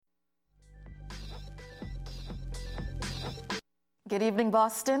Good evening,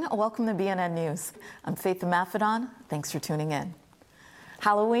 Boston. Welcome to BNN News. I'm Faith Maffedon. Thanks for tuning in.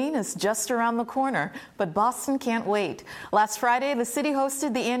 Halloween is just around the corner, but Boston can't wait. Last Friday, the city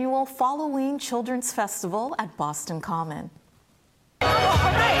hosted the annual Falloween Childrens Festival at Boston Common. Sing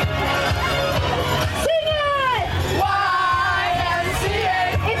it!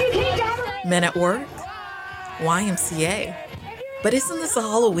 YMCA! Men at work? YMCA. But isn't this a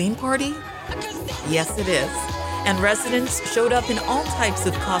Halloween party? Yes, it is. And residents showed up in all types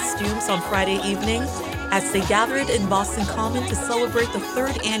of costumes on Friday evening as they gathered in Boston Common to celebrate the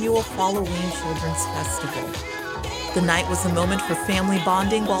third annual Falloween Childrens Festival. The night was a moment for family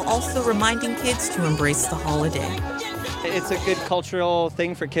bonding while also reminding kids to embrace the holiday. It's a good cultural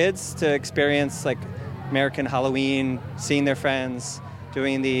thing for kids to experience, like American Halloween, seeing their friends,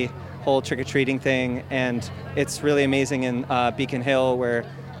 doing the whole trick-or-treating thing, and it's really amazing in Beacon Hill where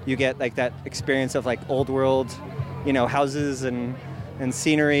you get like that experience of like old world, houses and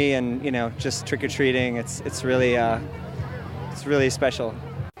scenery and, just trick-or-treating. It's really special.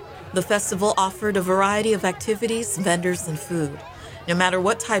 The festival offered a variety of activities, vendors, and food. No matter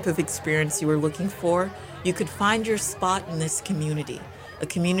what type of experience you were looking for, you could find your spot in this community, a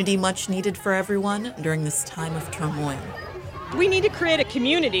community much needed for everyone during this time of turmoil. We need to create a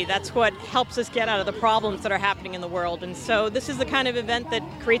community. That's what helps us get out of the problems that are happening in the world. And so this is the kind of event that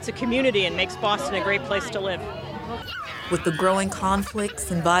creates a community and makes Boston a great place to live. With the growing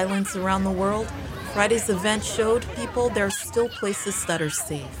conflicts and violence around the world, Friday's event showed people there are still places that are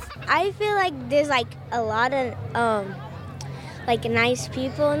safe. I feel like there's a lot of nice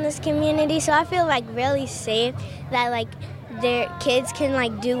people in this community, so I feel really safe that their kids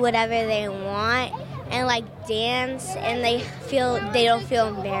can do whatever they want and dance, and they don't feel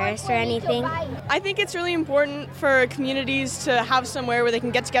embarrassed or anything. I think it's really important for communities to have somewhere where they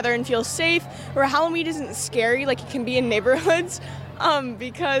can get together and feel safe, where Halloween isn't scary like it can be in neighborhoods,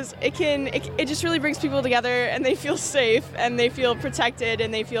 because it just really brings people together and they feel safe and they feel protected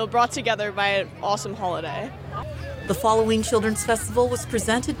and they feel brought together by an awesome holiday. The Falloween Children's Festival was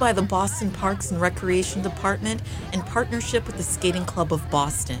presented by the Boston Parks and Recreation Department in partnership with the Skating Club of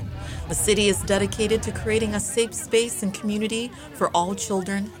Boston. The city is dedicated to creating a safe space and community for all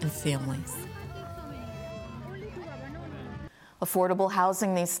children and families. Affordable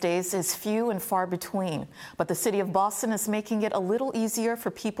housing these days is few and far between, but the city of Boston is making it a little easier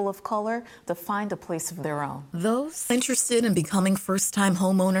for people of color to find a place of their own. Those interested in becoming first-time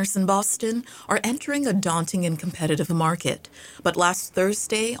homeowners in Boston are entering a daunting and competitive market. But last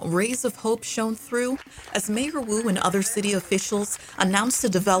Thursday, rays of hope shone through as Mayor Wu and other city officials announced the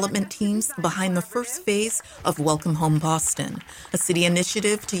development teams behind the first phase of Welcome Home Boston, a city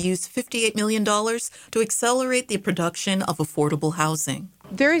initiative to use $58 million to accelerate the production of affordable housing.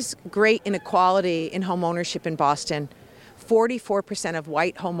 There is great inequality in home ownership in Boston. 44% of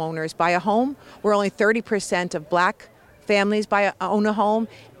white homeowners buy a home, where only 30% of black families own a home,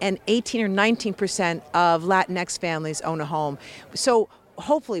 and 18 or 19% of Latinx families own a home. So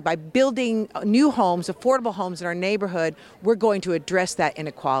hopefully by building new homes, affordable homes in our neighborhood, we're going to address that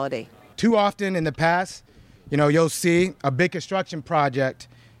inequality. Too often in the past, you'll see a big construction project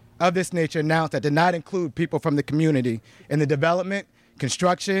of this nature announced that did not include people from the community in the development,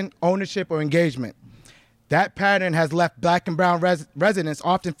 construction, ownership, or engagement. That pattern has left black and brown residents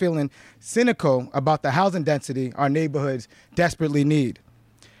often feeling cynical about the housing density our neighborhoods desperately need.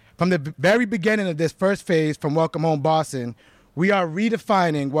 From the very beginning of this first phase from Welcome Home Boston, we are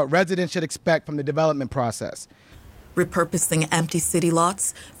redefining what residents should expect from the development process. Repurposing empty city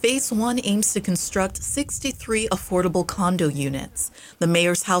lots, Phase 1 aims to construct 63 affordable condo units. The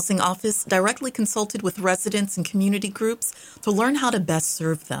mayor's housing office directly consulted with residents and community groups to learn how to best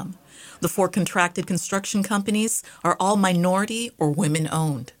serve them. The 4 contracted construction companies are all minority or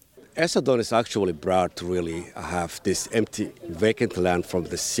women-owned. Esadon is actually proud to really have this empty, vacant land from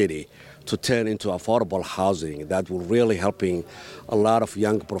the city to turn into affordable housing that will really helping a lot of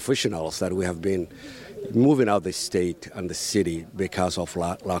young professionals that we have been moving out the state and the city because of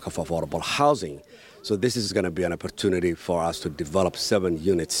lack of affordable housing. So this is going to be an opportunity for us to develop 7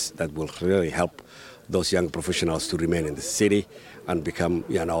 units that will really help those young professionals to remain in the city and become,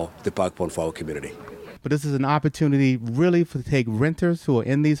 the backbone for our community. But this is an opportunity really to take renters who are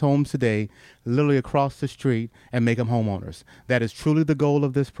in these homes today, literally across the street, and make them homeowners. That is truly the goal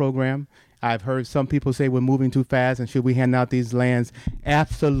of this program. I've heard some people say we're moving too fast and should we hand out these lands?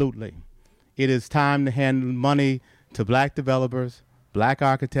 Absolutely. It is time to hand money to black developers, black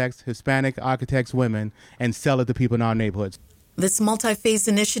architects, Hispanic architects, women, and sell it to people in our neighborhoods. This multi-phase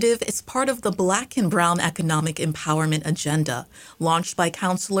initiative is part of the Black and Brown Economic Empowerment Agenda, launched by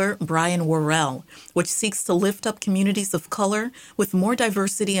Councillor Brian Worrell, which seeks to lift up communities of color with more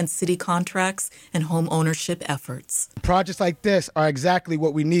diversity in city contracts and home ownership efforts. Projects like this are exactly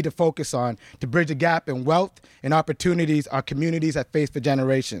what we need to focus on to bridge a gap in wealth and opportunities our communities have faced for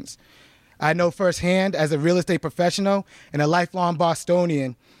generations. I know firsthand as a real estate professional and a lifelong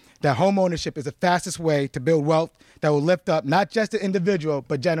Bostonian that home ownership is the fastest way to build wealth that will lift up not just the individual,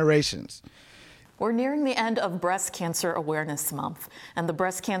 but generations. We're nearing the end of Breast Cancer Awareness Month, and the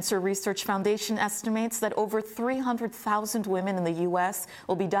Breast Cancer Research Foundation estimates that over 300,000 women in the U.S.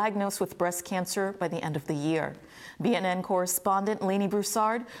 will be diagnosed with breast cancer by the end of the year. BNN correspondent Lainey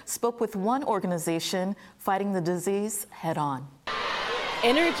Broussard spoke with one organization fighting the disease head-on.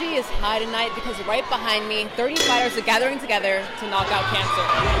 Energy is high tonight because right behind me, 30 fighters are gathering together to knock out cancer.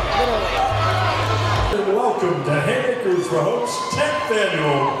 Literally. Welcome to Haymakers for Hope's 10th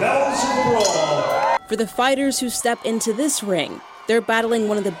annual Bells Brawl. For the fighters who step into this ring, they're battling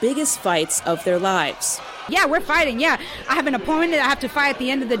one of the biggest fights of their lives. Yeah, we're fighting. Yeah, I have an opponent that I have to fight at the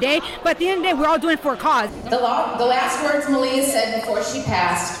end of the day, but at the end of the day, we're all doing it for a cause. The last words Malia said before she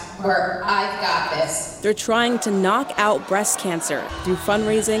passed were, "I've got this." They're trying to knock out breast cancer through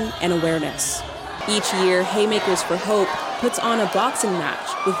fundraising and awareness. Each year, Haymakers for Hope puts on a boxing match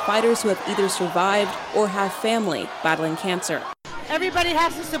with fighters who have either survived or have family battling cancer. Everybody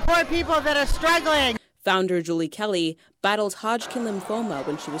has to support people that are struggling. Founder Julie Kelly battled Hodgkin lymphoma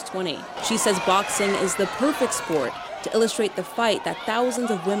when she was 20. She says boxing is the perfect sport to illustrate the fight that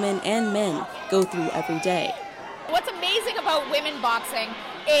thousands of women and men go through every day. What's amazing about women boxing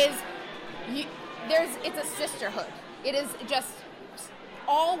is it's a sisterhood. It is just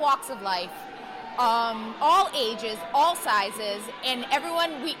all walks of life, all ages, all sizes, and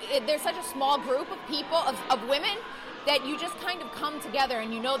everyone. There's such a small group of people, of women, that you just kind of come together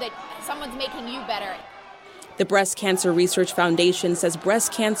and you know that someone's making you better. The Breast Cancer Research Foundation says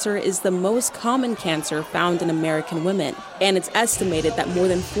breast cancer is the most common cancer found in American women, and it's estimated that more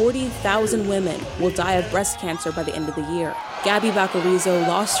than 40,000 women will die of breast cancer by the end of the year. Gabby Baccarizo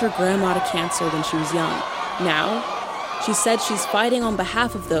lost her grandma to cancer when she was young. Now, she said she's fighting on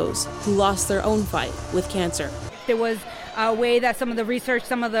behalf of those who lost their own fight with cancer. There was a way that some of the research,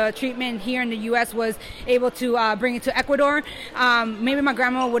 some of the treatment here in the U.S. was able to bring it to Ecuador. Maybe my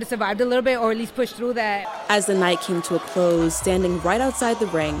grandma would have survived a little bit or at least pushed through that. As the night came to a close, standing right outside the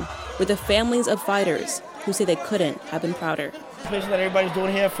ring were the families of fighters who say they couldn't have been prouder. Especially that everybody's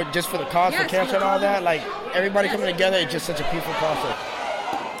doing here for the cause, for cancer and all that. Like, everybody coming together, it's just such a peaceful process.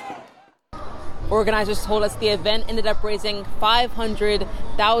 Organizers told us the event ended up raising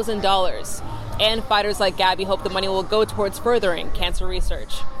 $500,000. And fighters like Gabby hope the money will go towards furthering cancer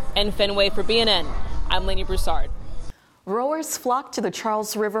research. In Fenway for BNN, I'm Lainey Broussard. Rowers flocked to the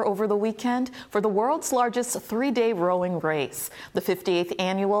Charles River over the weekend for the world's largest three-day rowing race, the 58th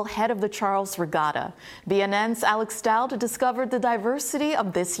annual Head of the Charles Regatta. BNN's Alex Dowd discovered the diversity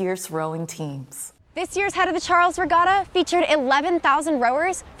of this year's rowing teams. This year's Head of the Charles Regatta featured 11,000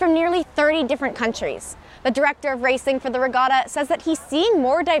 rowers from nearly 30 different countries. The director of racing for the regatta says that he's seeing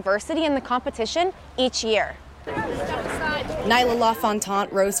more diversity in the competition each year. Nyla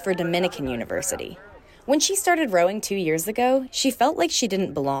LaFontant rows for Dominican University. When she started rowing 2 years ago, she felt like she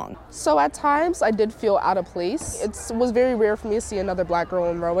didn't belong. So at times, I did feel out of place. It was very rare for me to see another black girl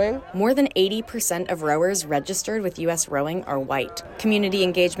in rowing. More than 80% of rowers registered with U.S. Rowing are white. Community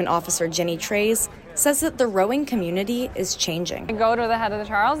Engagement Officer Jenny Trays says that the rowing community is changing. I go to the Head of the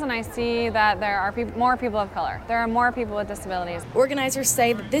Charles and I see that there are more people of color. There are more people with disabilities. Organizers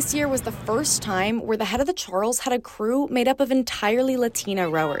say that this year was the first time where the Head of the Charles had a crew made up of entirely Latina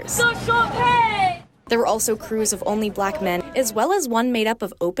rowers. There were also crews of only black men, as well as one made up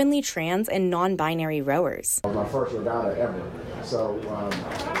of openly trans and non-binary rowers. My first regatta ever, so...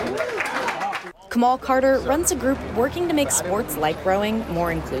 Kamal Carter runs a group working to make sports like rowing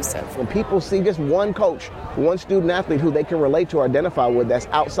more inclusive. When people see just one coach, one student athlete who they can relate to or identify with that's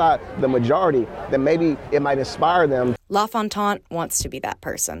outside the majority, then maybe it might inspire them. LaFontant wants to be that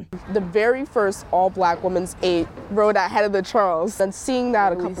person. The very first all-black women's 8 rowed at Head of the Charles, and seeing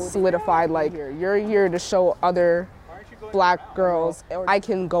that a couple solidified, like, you're here to show other black girls I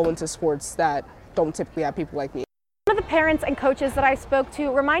can go into sports that don't typically have people like me. One of the parents and coaches that I spoke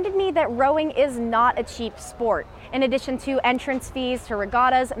to reminded me that rowing is not a cheap sport. In addition to entrance fees to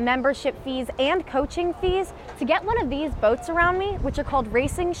regattas, membership fees, and coaching fees, to get one of these boats around me, which are called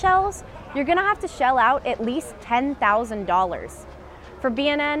racing shells, you're gonna have to shell out at least $10,000. For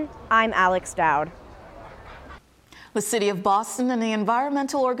BNN, I'm Alex Dowd. The City of Boston and the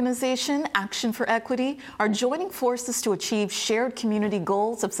environmental organization Action for Equity are joining forces to achieve shared community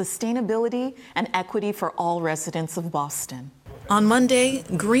goals of sustainability and equity for all residents of Boston. On Monday,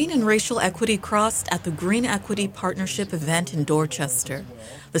 green and racial equity crossed at the Green Equity Partnership event in Dorchester.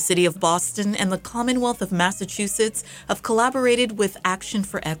 The City of Boston and the Commonwealth of Massachusetts have collaborated with Action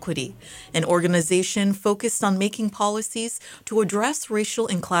for Equity, an organization focused on making policies to address racial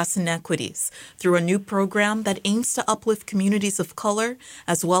and class inequities through a new program that aims to uplift communities of color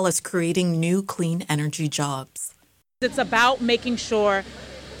as well as creating new clean energy jobs. It's about making sure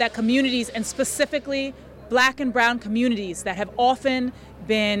that communities, and specifically Black and brown communities that have often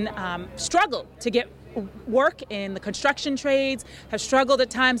been struggled to get work in the construction trades, have struggled at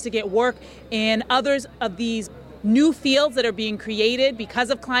times to get work in others of these new fields that are being created because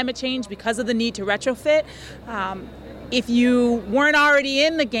of climate change, because of the need to retrofit. If you weren't already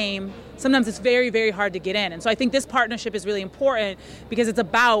in the game, sometimes it's very, very hard to get in. And so I think this partnership is really important because it's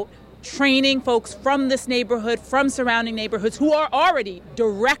about training folks from this neighborhood, from surrounding neighborhoods who are already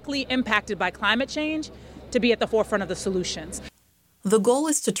directly impacted by climate change, to be at the forefront of the solutions. The goal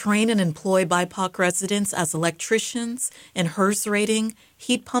is to train and employ BIPOC residents as electricians in HERS rating,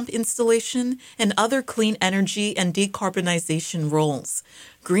 heat pump installation, and other clean energy and decarbonization roles.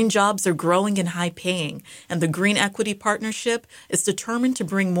 Green jobs are growing and high-paying, and the Green Equity Partnership is determined to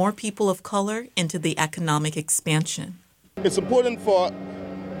bring more people of color into the economic expansion. It's important for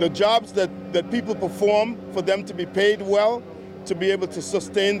the jobs that people perform, for them to be paid well, to be able to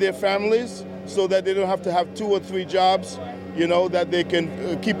sustain their families, so that they don't have to have 2 or 3 jobs, that they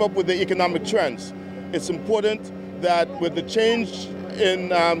can keep up with the economic trends. It's important that with the change in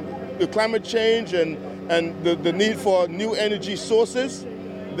the climate change and the need for new energy sources,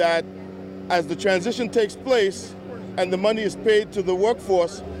 that as the transition takes place and the money is paid to the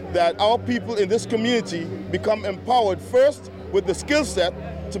workforce, that our people in this community become empowered first with the skill set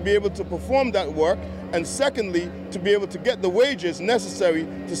to be able to perform that work, and secondly, to be able to get the wages necessary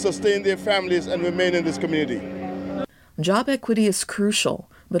to sustain their families and remain in this community. Job equity is crucial,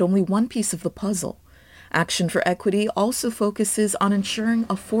 but only one piece of the puzzle. Action for Equity also focuses on ensuring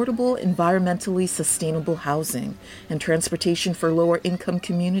affordable, environmentally sustainable housing and transportation for lower-income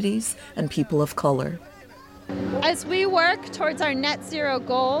communities and people of color. As we work towards our net zero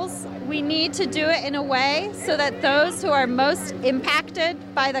goals, we need to do it in a way so that those who are most impacted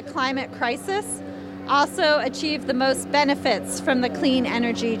by the climate crisis also achieve the most benefits from the clean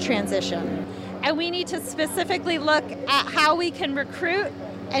energy transition. And we need to specifically look at how we can recruit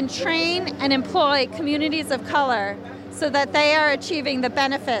and train and employ communities of color so that they are achieving the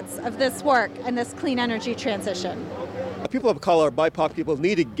benefits of this work and this clean energy transition. People of color, BIPOC people,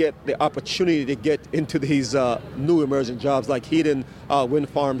 need to get the opportunity to get into these new emerging jobs like heating, wind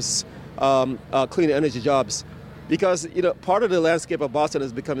farms, clean energy jobs. Because part of the landscape of Boston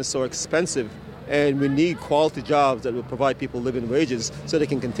is becoming so expensive, and we need quality jobs that will provide people living wages so they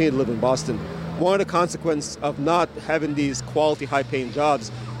can continue to live in Boston. One of the consequences of not having these quality, high-paying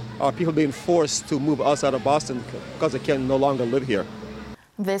jobs are people being forced to move outside of Boston because they can no longer live here.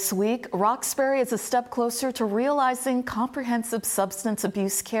 This week, Roxbury is a step closer to realizing comprehensive substance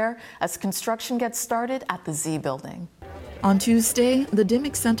abuse care as construction gets started at the Z Building. On Tuesday, the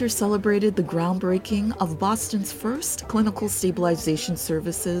Dimmock Center celebrated the groundbreaking of Boston's first clinical stabilization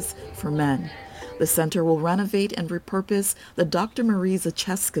services for men. The center will renovate and repurpose the Dr. Marie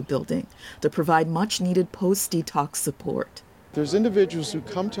Zacheska building to provide much-needed post-detox support. There's individuals who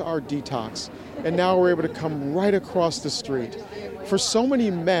come to our detox, and now we're able to come right across the street. For so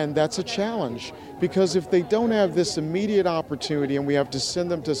many men, that's a challenge, because if they don't have this immediate opportunity and we have to send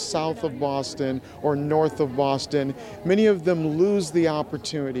them to south of Boston or north of Boston, many of them lose the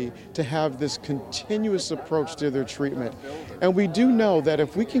opportunity to have this continuous approach to their treatment. And we do know that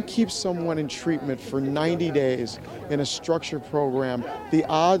if we can keep someone in treatment for 90 days in a structured program, the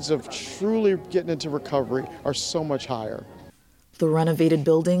odds of truly getting into recovery are so much higher. The renovated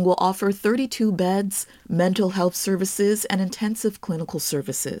building will offer 32 beds, mental health services, and intensive clinical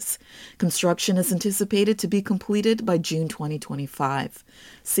services. Construction is anticipated to be completed by June 2025.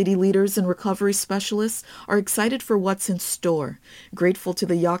 City leaders and recovery specialists are excited for what's in store, grateful to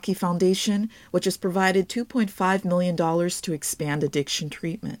the Yawkey Foundation, which has provided $2.5 million to expand addiction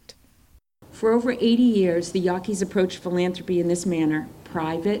treatment. For over 80 years, the Yawkeys approached philanthropy in this manner: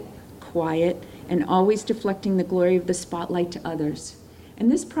 private, quiet, and always deflecting the glory of the spotlight to others. And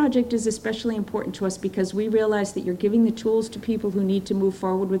this project is especially important to us because we realize that you're giving the tools to people who need to move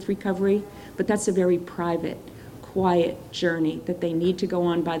forward with recovery, but that's a very private, quiet journey that they need to go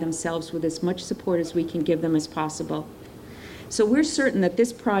on by themselves with as much support as we can give them as possible. So we're certain that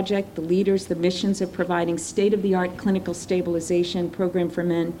this project, the leaders, the missions of providing state-of-the-art clinical stabilization program for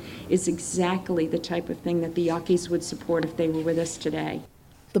men is exactly the type of thing that the Yawkeys would support if they were with us today.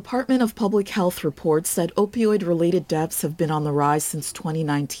 The Department of Public Health reports that opioid-related deaths have been on the rise since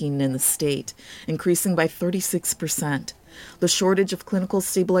 2019 in the state, increasing by 36%. The shortage of clinical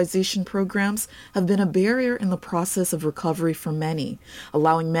stabilization programs have been a barrier in the process of recovery for many,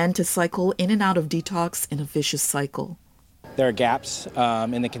 allowing men to cycle in and out of detox in a vicious cycle. There are gaps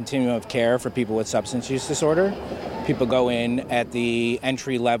in the continuum of care for people with substance use disorder. People go in at the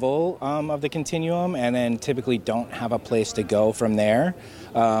entry level of the continuum and then typically don't have a place to go from there.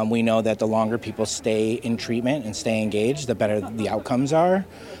 We know that the longer people stay in treatment and stay engaged, the better the outcomes are.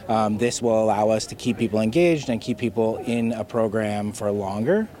 This will allow us to keep people engaged and keep people in a program for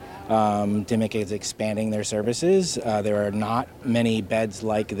longer. Dimmock is expanding their services. There are not many beds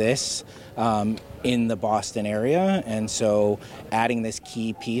like this in the Boston area, and so adding this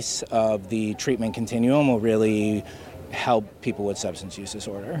key piece of the treatment continuum will really help people with substance use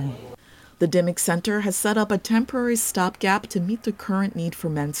disorder. The Dimmock Center has set up a temporary stopgap to meet the current need for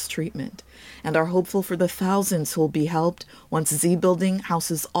men's treatment and are hopeful for the thousands who will be helped once Z Building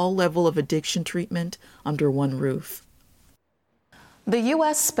houses all level of addiction treatment under one roof. The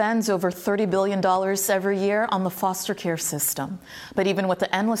U.S. spends over $30 billion every year on the foster care system. But even with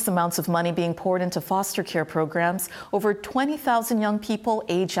the endless amounts of money being poured into foster care programs, over 20,000 young people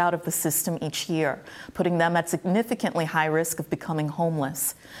age out of the system each year, putting them at significantly high risk of becoming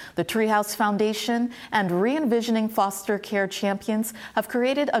homeless. The TreeHouse Foundation and Re-envisioning foster care champions have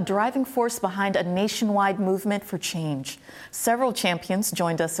created a driving force behind a nationwide movement for change. Several champions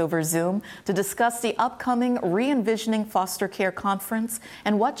joined us over Zoom to discuss the upcoming Re-envisioning foster care conference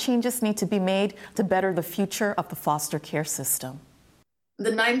and what changes need to be made to better the future of the foster care system.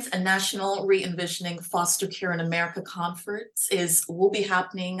 The 9th National Re-envisioning Foster Care in America Conference will be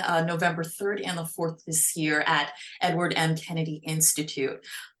happening November 3rd and the 4th this year at Edward M. Kennedy Institute.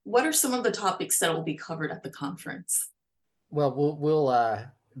 What are some of the topics that will be covered at the conference? Well, we'll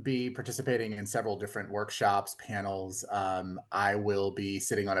be participating in several different workshops, panels. I will be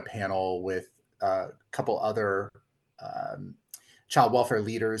sitting on a panel with a couple other child welfare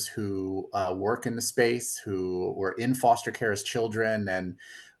leaders who work in the space, who were in foster care as children, and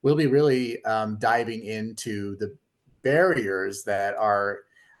we'll be really diving into the barriers that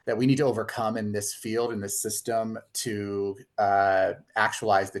we need to overcome in this field, in this system, to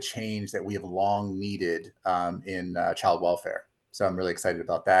actualize the change that we have long needed in child welfare. So I'm really excited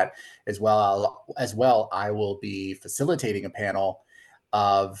about that. As well, I will be facilitating a panel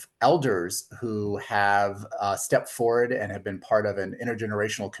of elders who have stepped forward and have been part of an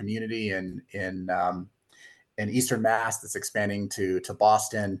intergenerational community in Eastern Mass that's expanding to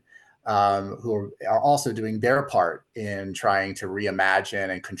Boston, who are also doing their part in trying to reimagine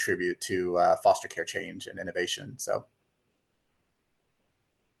and contribute to foster care change and innovation. So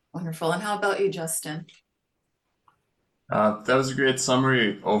wonderful. And how about you, Justin? That was a great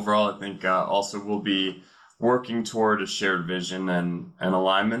summary. Overall, I think also we'll be working toward a shared vision and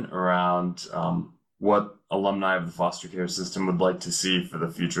alignment around what alumni of the foster care system would like to see for the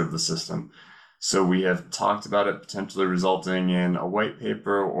future of the system. So we have talked about it potentially resulting in a white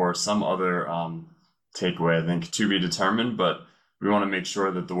paper or some other takeaway, I think, to be determined, but we want to make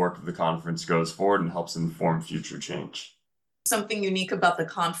sure that the work of the conference goes forward and helps inform future change. Something unique about the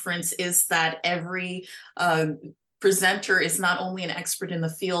conference is that every presenter is not only an expert in the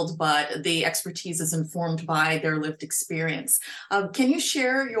field, but the expertise is informed by their lived experience. Can you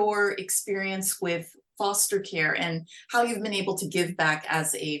share your experience with foster care and how you've been able to give back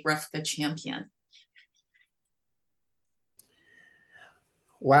as a REFCA champion?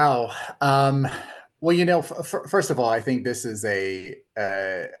 Wow. Well, first of all, I think this is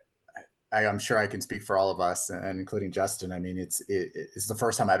I'm sure I can speak for all of us, and including Justin. I mean, it's the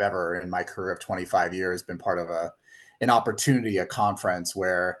first time I've ever in my career of 25 years been part of an opportunity, a conference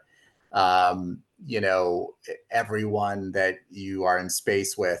where, everyone that you are in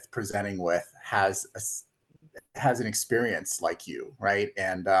space with, presenting with, has an experience like you, right?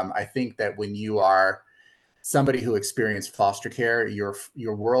 And I think that when you are somebody who experienced foster care, your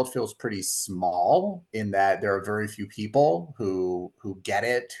world feels pretty small in that there are very few people who get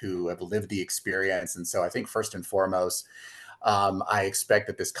it, who have lived the experience. And so I think first and foremost, I expect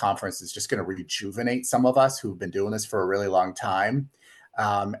that this conference is just going to rejuvenate some of us who've been doing this for a really long time.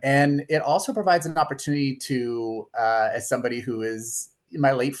 And it also provides an opportunity to, as somebody who is in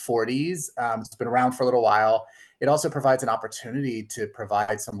my late 40s, it's been around for a little while, it also provides an opportunity to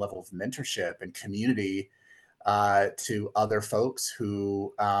provide some level of mentorship and community to other folks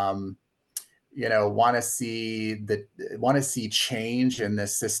who want to see change in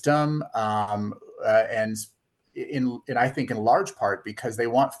this system, and I think in large part because they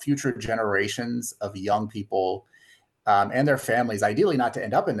want future generations of young people and their families, ideally not to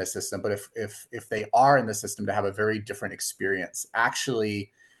end up in this system, but if they are in the system, to have a very different experience,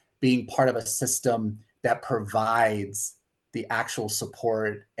 actually being part of a system that provides the actual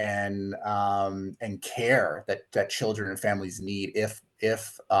support and care that children and families need if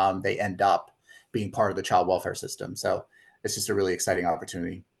they end up being part of the child welfare system. So it's just a really exciting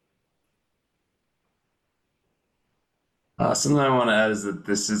opportunity. Something I want to add is that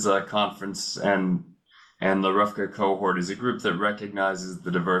this is a conference, and the REFCA cohort is a group that recognizes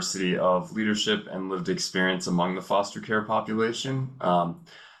the diversity of leadership and lived experience among the foster care population.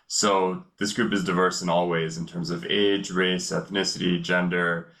 So this group is diverse in all ways in terms of age, race, ethnicity,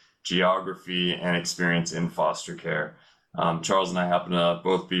 gender, geography, and experience in foster care. Charles and I happen to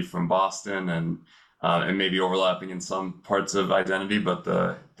both be from Boston, and maybe overlapping in some parts of identity, but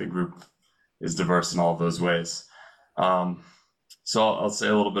the group is diverse in all of those ways. So I'll say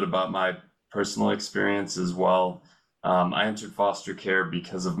a little bit about my personal experience as well. I entered foster care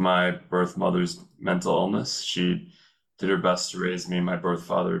because of my birth mother's mental illness. She did her best to raise me. My birth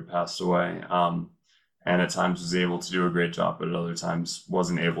father had passed away, and at times was able to do a great job, but at other times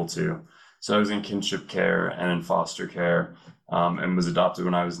wasn't able to. So I was in kinship care and in foster care, and was adopted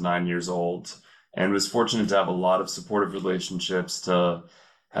when I was 9 years old, and was fortunate to have a lot of supportive relationships, to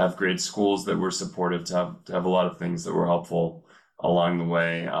have great schools that were supportive, to have a lot of things that were helpful along the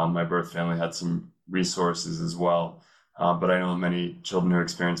way. My birth family had some resources as well, but I know many children who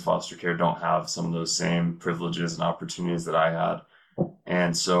experience foster care don't have some of those same privileges and opportunities that I had.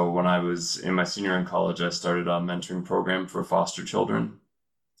 And so when I was in my senior year in college, I started a mentoring program for foster children.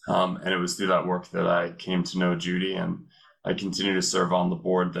 And it was through that work that I came to know Judy, and I continue to serve on the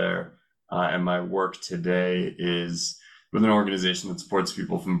board there. And my work today is with an organization that supports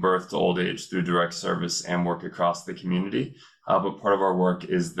people from birth to old age through direct service and work across the community. But part of our work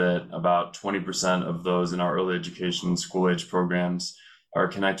is that about 20% of those in our early education and school age programs are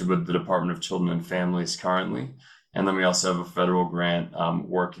connected with the Department of Children and Families currently. And then we also have a federal grant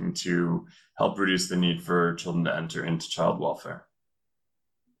working to help reduce the need for children to enter into child welfare.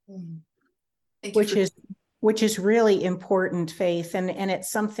 Which is really important, Faith, and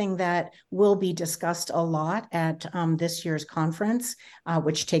it's something that will be discussed a lot at this year's conference,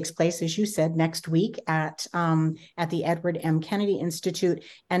 which takes place, as you said, next week at the Edward M. Kennedy Institute.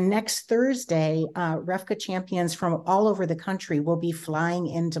 And next Thursday, REFCA champions from all over the country will be flying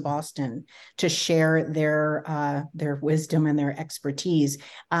into Boston to share their wisdom and their expertise.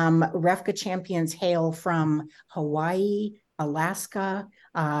 REFCA champions hail from Hawaii, Alaska,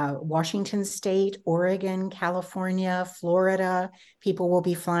 Washington State, Oregon, California, Florida. People will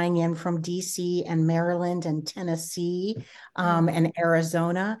be flying in from DC and Maryland and Tennessee and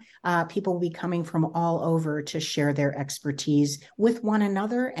Arizona. People will be coming from all over to share their expertise with one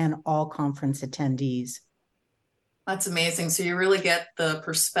another and all conference attendees. That's amazing. So you really get the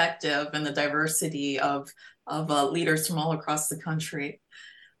perspective and the diversity of leaders from all across the country.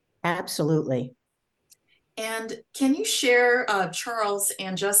 Absolutely. And can you share, Charles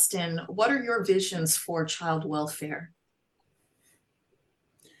and Justin, what are your visions for child welfare?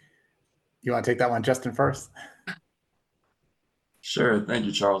 You want to take that one, Justin, first? Sure. Thank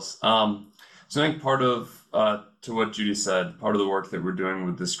you, Charles. So I think part of, to what Judy said, part of the work that we're doing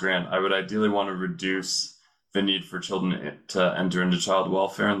with this grant, I would ideally want to reduce the need for children to enter into child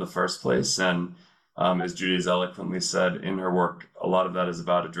welfare in the first place. And as Judy has eloquently said in her work, a lot of that is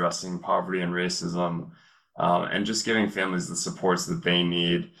about addressing poverty and racism, and just giving families the supports that they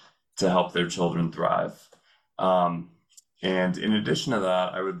need to help their children thrive. And in addition to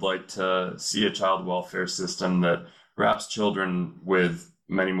that, I would like to see a child welfare system that wraps children with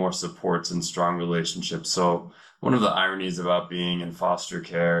many more supports and strong relationships. So one of the ironies about being in foster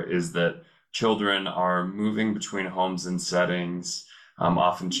care is that children are moving between homes and settings,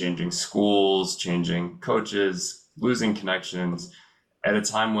 often changing schools, changing coaches, losing connections, at a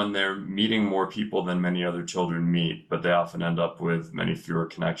time when they're meeting more people than many other children meet, but they often end up with many fewer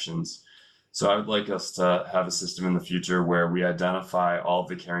connections. So I would like us to have a system in the future where we identify all of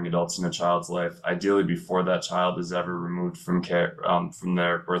the caring adults in a child's life, ideally before that child is ever removed from care, from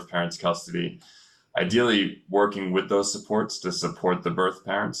their birth parents' custody, ideally working with those supports to support the birth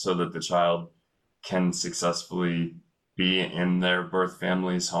parents so that the child can successfully be in their birth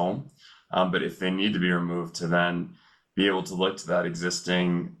family's home. But if they need to be removed, to then be able to look to that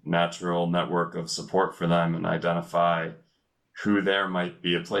existing natural network of support for them and identify who there might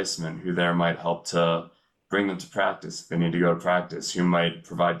be a placement, who there might help to bring them to practice if they need to go to practice, who might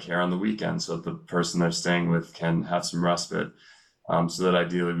provide care on the weekend so that the person they're staying with can have some respite, so that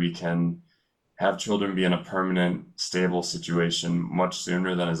ideally we can have children be in a permanent, stable situation much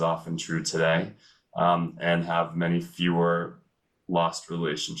sooner than is often true today, and have many fewer lost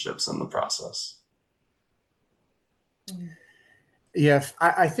relationships in the process. Yeah,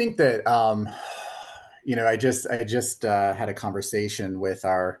 I think that, I just had a conversation with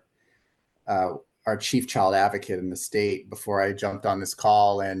our chief child advocate in the state before I jumped on this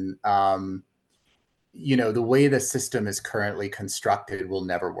call. And, the way the system is currently constructed will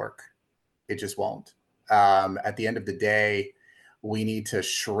never work. It just won't. At the end of the day, we need to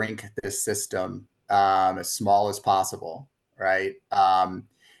shrink this system as small as possible, right?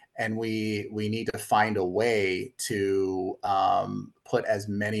 And we need to find a way to put as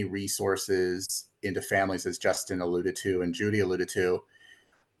many resources into families as Justin alluded to and Judy alluded to.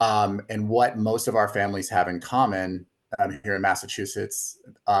 And what most of our families have in common here in Massachusetts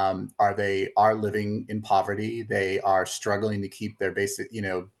they are living in poverty. They are struggling to keep their basic,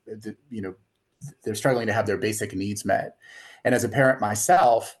 they're struggling to have their basic needs met. And as a parent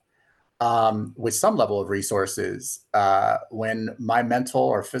myself, with some level of resources, when my mental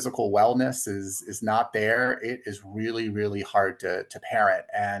or physical wellness is not there, it is really, really hard to parent.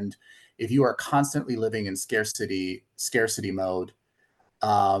 And if you are constantly living in scarcity mode,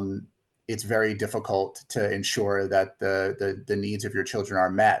 it's very difficult to ensure that the needs of your children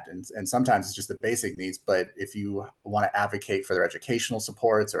are met. And sometimes it's just the basic needs, but if you want to advocate for their educational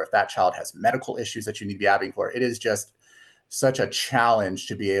supports, or if that child has medical issues that you need to be advocating for, it is just such a challenge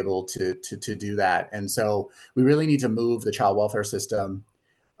to be able to do that. And so we really need to move the child welfare system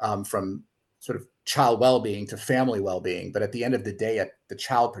from sort of child well-being to family well-being. But at the end of the day, the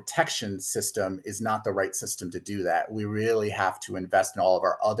child protection system is not the right system to do that. We really have to invest in all of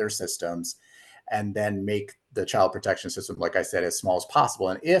our other systems and then make the child protection system, like I said, as small as possible.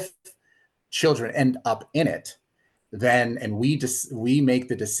 And if children end up in it, then, and we make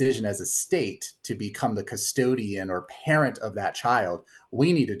the decision as a state to become the custodian or parent of that child,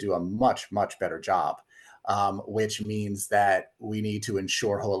 we need to do a much, much better job, which means that we need to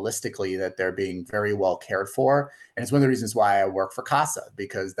ensure holistically that they're being very well cared for. And it's one of the reasons why I work for CASA,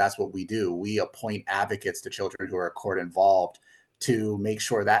 because that's what we do. We appoint advocates to children who are court involved to make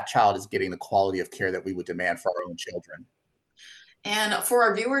sure that child is getting the quality of care that we would demand for our own children. And for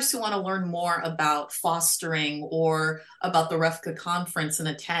our viewers who want to learn more about fostering or about the REFCA conference and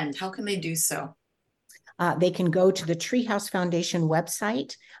attend, how can they do so? They can go to the TreeHouse Foundation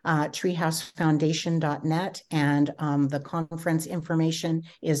website, treehousefoundation.net, and the conference information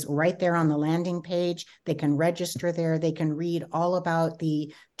is right there on the landing page. They can register there. They can read all about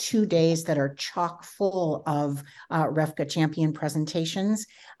the 2 days that are chock full of REFCA champion presentations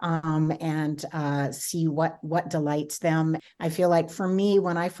and see what delights them. I feel like for me,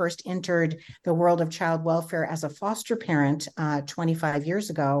 when I first entered the world of child welfare as a foster parent 25 years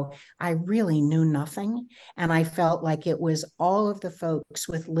ago, I really knew nothing. And I felt like it was all of the folks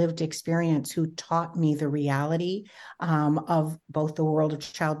with lived experience who taught me the reality of both the world of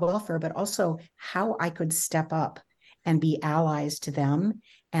child welfare, but also how I could step up and be allies to them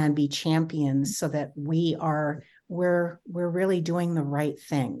and be champions, so that we're really doing the right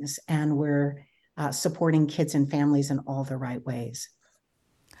things, and we're supporting kids and families in all the right ways.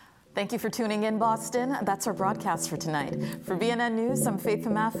 Thank you for tuning in, Boston. That's our broadcast for tonight. For BNN News, I'm Faith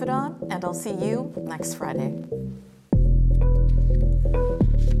Mafidon, and I'll see you next Friday.